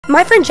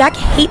My friend Jack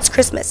hates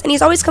Christmas, and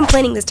he's always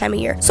complaining this time of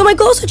year. So my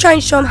goal is to try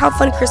and show him how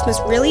fun Christmas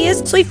really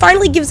is, so he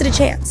finally gives it a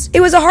chance.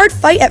 It was a hard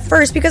fight at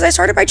first because I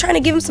started by trying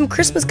to give him some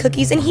Christmas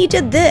cookies, and he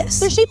did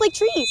this. They're shaped like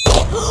trees.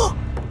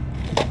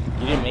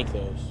 You didn't make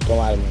those. Don't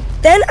lie to me.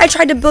 Then I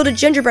tried to build a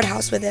gingerbread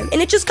house with him,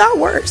 and it just got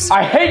worse.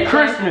 I hate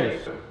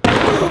Christmas!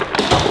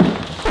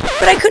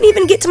 But I couldn't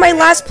even get to my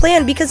last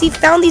plan because he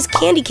found these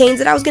candy canes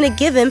that I was gonna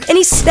give him, and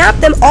he snapped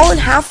them all in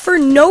half for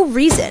no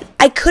reason.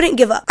 I couldn't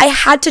give up. I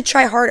had to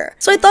try harder.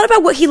 So I thought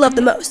about what he loved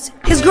the most,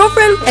 his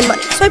girlfriend and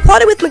money. So I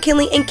plotted with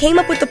McKinley and came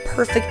up with the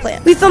perfect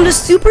plan. We filmed a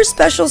super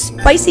special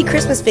spicy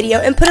Christmas video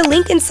and put a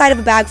link inside of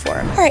a bag for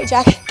him. All right,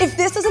 Jack, if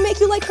this doesn't make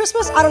you like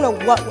Christmas, I don't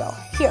know what will.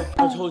 Here.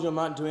 I told you I'm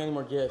not doing any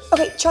more gifts.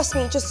 Okay, trust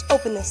me, just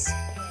open this.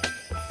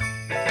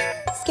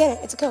 Scan it,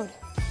 it's a code.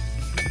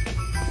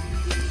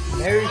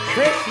 Merry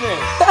Christmas!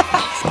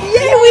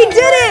 Yay, we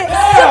did it!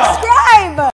 Yeah. Subscribe!